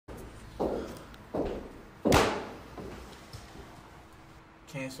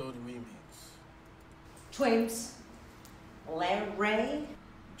Canceled remix. Twins. Larray.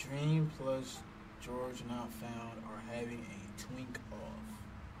 Dream plus George not found are having a twink off.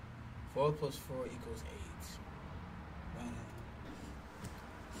 4 plus 4 equals 8.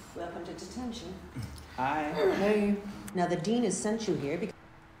 Welcome to detention. Hi. Hey. Now the dean has sent you here because...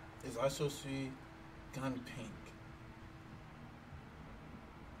 Is IShowspeed gun pink?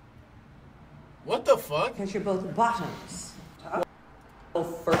 What the fuck? Because you're both bottoms. Well,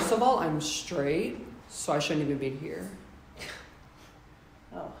 first of all, I'm straight, so I shouldn't even be here.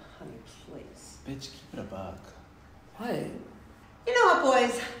 Oh, honey, please. Bitch, keep it a buck. What? You know what,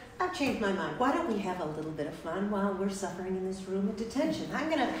 boys? I've changed my mind. Why don't we have a little bit of fun while we're suffering in this room of detention? I'm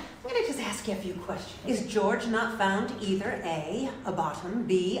gonna just ask you a few questions. Is George not found either A, a bottom,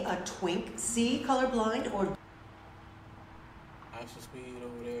 B, a twink, C, colorblind, or IShowspeed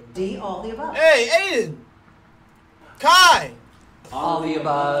over there. D, all the above? Hey, Adin! Kai! All the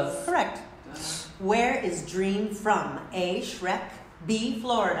above. Correct. Where is Dream from? A, Shrek, B,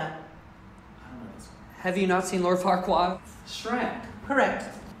 Florida. Have you not seen Lord Farquaad? Shrek. Correct.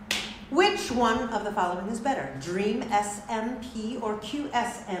 Which one of the following is better? Dream SMP or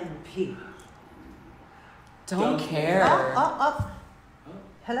QSMP? Don't care.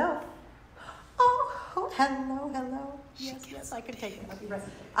 Hello? Oh, hello. Yes, I can take it.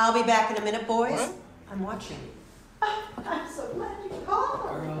 I'll be back in a minute, boys. What? I'm watching. Oh, I'm so glad you called.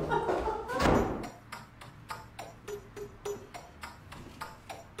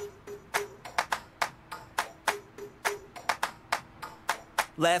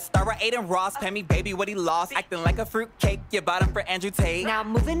 Let's start with Adin Ross. Pay me, baby, what he lost. Acting like a fruitcake. You bought him for Andrew Tate. Now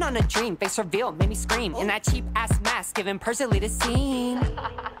moving on a dream, face reveal, made me scream. In that cheap ass mask, giving personally the scene.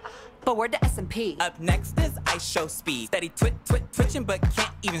 But where'd the SMP? Up next is IShowspeed. Steady twitching, but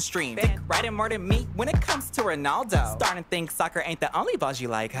can't even stream. Thick, writing more than me when it comes to Ronaldo. Starting to think soccer ain't the only balls you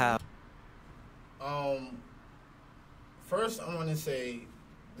like, huh? First I want to say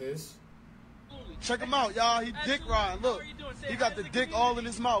this. Check him out, y'all. He dick riding. Look, he got the dick all in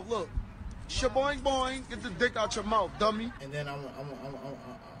his mouth. Look, shaboing boing, get the dick out your mouth, dummy. And then I'm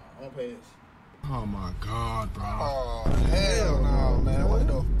gonna play this. Oh my God, bro. Oh hell no, man. What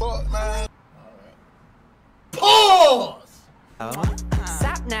the fuck, man? Alright. Pause!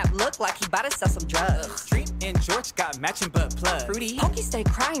 Sapnap look like he about to sell some drugs. Street and George got matching butt plugs. Fruity, Pokey stay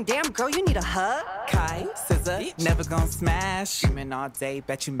crying, damn girl, you need a hug. Kai, Scissor, never gonna smash. Streaming all day,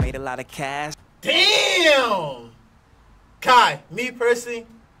 bet you made a lot of cash. Damn! Kai, me personally,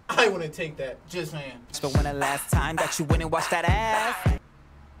 I wouldn't take that. Just saying. But when the last time that you went and watched that ass?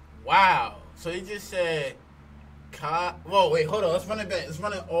 Wow. So he just said, Kai. Whoa, wait, hold on. Let's run it back. Let's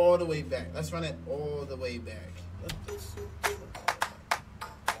run it all the way back.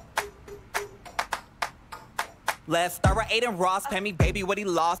 Let's start with Adin Ross. Pay me, baby, what he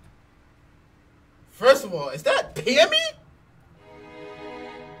lost. First of all, is that Pammy?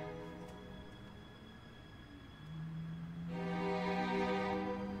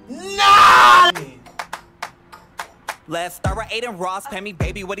 Nah! Let's start with Adin Ross. Pay me,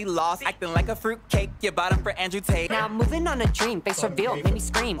 baby, what he lost. Acting like a fruitcake. You bought him for Andrew Tate. Now moving on a dream, face reveal, made me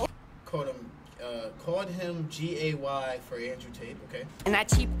scream. Called him G-A-Y for Andrew Tate, okay? In that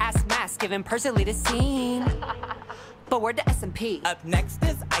cheap ass mask, giving personally the scene. But where'd the SMP? Up next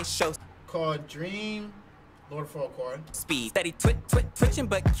is IShowspeed. Called Dream, Lord Farquaad. Steady twitching,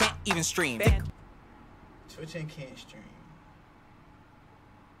 but can't even stream. Twitching can't stream.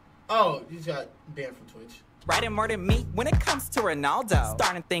 Oh, you got banned from Twitch. Writing more than me when it comes to Ronaldo.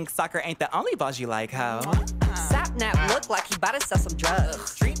 Starting to think soccer ain't the only balls you like, ho. Sapnap look like he about to sell some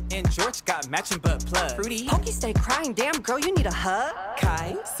drugs. Street and George got matching butt plugs. Fruity, Pokey stay crying, damn girl, you need a hug.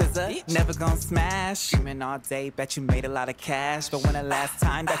 Kai, Scissor, never gonna smash. Streaming all day, bet you made a lot of cash. But when the last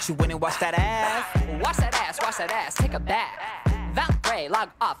time that you went and watched that ass? Watch that ass, take a bath. Larray, log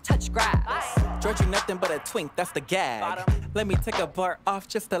off, touch grass. George, you nothing but a twink, that's the gag. Let me take a bar off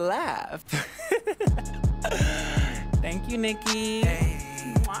just to laugh. Thank you, Nikki.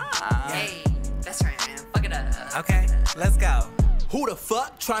 Hey, that's right, man. Fuck it up. Okay, let's go. Who the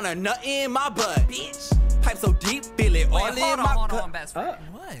fuck tryna nut in my butt? Bitch. Pipe so deep, feel it all in my Hold on, best friend.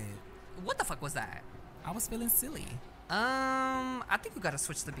 What? What the fuck was that? I was feeling silly. I think we gotta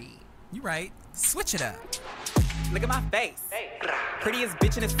switch the beat. You right. Switch it up. Look at my face. Prettiest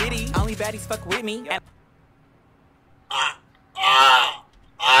bitch in the city. Only baddies fuck with me. And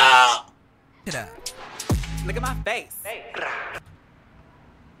it up. Look at my face.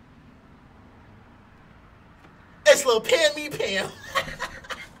 It's little Pam.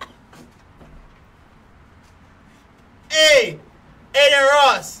 Hey, Adin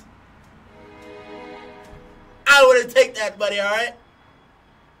Ross. I wouldn't take that, buddy, alright?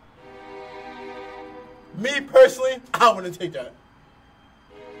 Me personally, I wouldn't take that.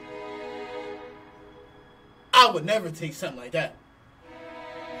 I would never take something like that.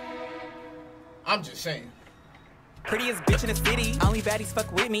 I'm just saying. Prettiest bitch in the city. Only baddies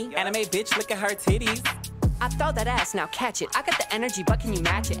fuck with me. Anime bitch, look at her titties. I throw that ass, now catch it. I got the energy, but can you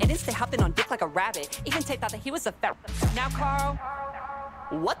match it? And stay hopping on dick like a rabbit. Even Tay thought that he was a ferret. Now, Carl,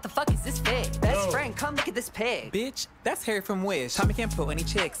 what the fuck is this pig? Best friend, come look at this pig. Bitch, that's Harry from Wish. Tommy can't pull any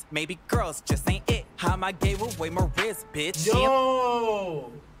chicks. Maybe girls just ain't it. How am I gay with way more riz, bitch?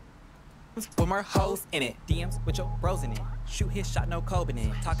 Yo! With more hoes in it. DMs with your bros in it. Shoot his shot, no Coben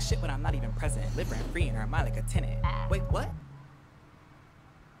in. Talk shit when I'm not even present. Live rent free in her mind like a tenant. Wait, what?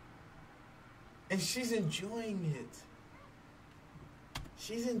 And she's enjoying it.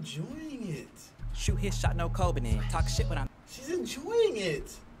 She's enjoying it. Shoot his shot, no Coben in. Talk shit when I'm... She's enjoying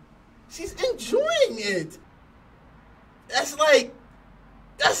it. She's enjoying it. That's like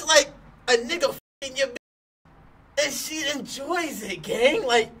a nigga f***ing your bitch. And she enjoys it, gang.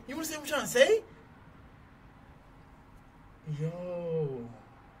 Like, you understand what I'm trying to say? Yo.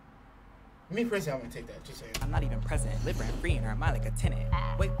 Me personally, I'm gonna take that. Just saying. I'm not even present. Live rent free in her mind like a tenant.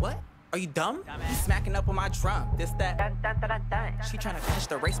 Wait, what? Are you dumb? You smacking up on my drum. This, that. She trying to finish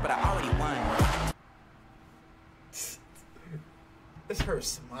the race, but I already won. It's her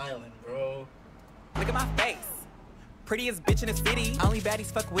smiling, bro. Look at my face. Prettiest bitch in the city. Only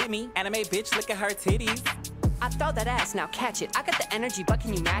baddies fuck with me. Anime bitch, look at her titties. I throw that ass, now catch it. I got the energy, but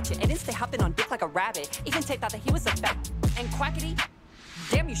can you match it? And stay hopping on dick like a rabbit. Even Tay thought that he was a ferret. And Quackity,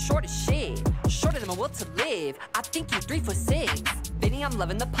 damn, you short as shit. Shorter than my will to live. I think you 3'6". Vinny, I'm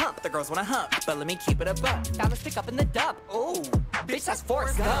loving the pump. The girls wanna hump, but let me keep it a buck. Found us pick up in the dub. Ooh, bitch, that's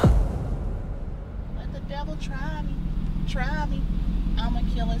Forrest Gump. Let the devil try me, try me. I'ma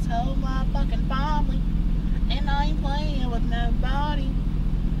kill his whole motherfucking family. And I ain't playing with nobody.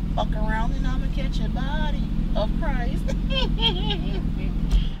 Fuck around and I'ma catch a body of Christ.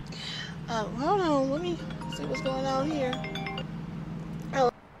 Hold on, let me see what's going on here.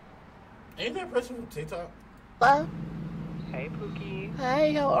 Ain't that person from TikTok? Hello? Hey, Pookie.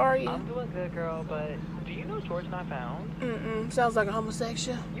 Hey, how are you? I'm doing good, girl, but do you know George Not Found? Sounds like a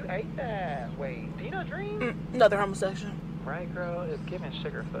homosexual. You ate that. Wait, do you know Dream? Another homosexual. Right, girl, it's giving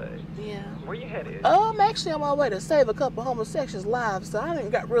Sugarfoot. Yeah. Where you headed? I'm actually on my way to save a couple homosexuals' lives, so I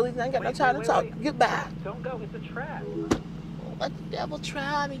ain't got no time to talk. Goodbye. Don't go, it's a trap. Let the devil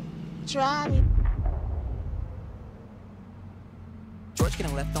try me, try me. George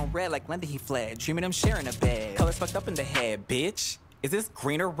getting left on red like Linda he fled. Dreaming him sharing a bed. Colors fucked up in the head, bitch. Is this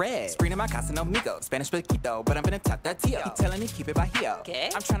green or red? Screen in my casa, no amigo. Spanish poquito, but I'm gonna tap that Tio. He telling me keep it bajillo.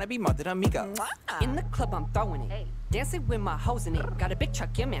 Okay. I'm trying to be more than amigo. In the club, I'm throwing it. Dancing with my hoes in it. Got a big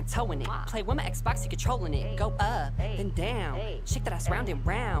truck, your man towing it. Play with my Xbox, you controlling it. Go up, then down. Shake that ass round and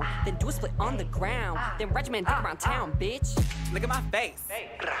round. Then do a split on the ground. Then regiment dick around town, bitch. Look at my face.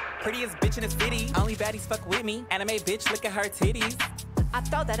 Prettiest bitch in the city. Only baddies fuck with me. Anime bitch, look at her titties. I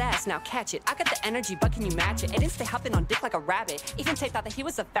throw that ass, now catch it. I got the energy, but can you match it? And stay hopping on dick like a rabbit. Even Tay thought that he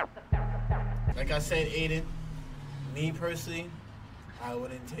was a ferret. Like I said, Adin, me personally, I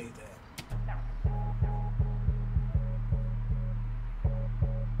wouldn't take that.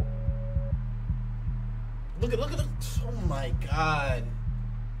 Look at oh my God.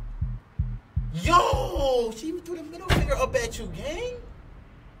 Yo, she even threw the middle finger up at you, gang.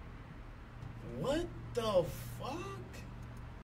 What the fuck?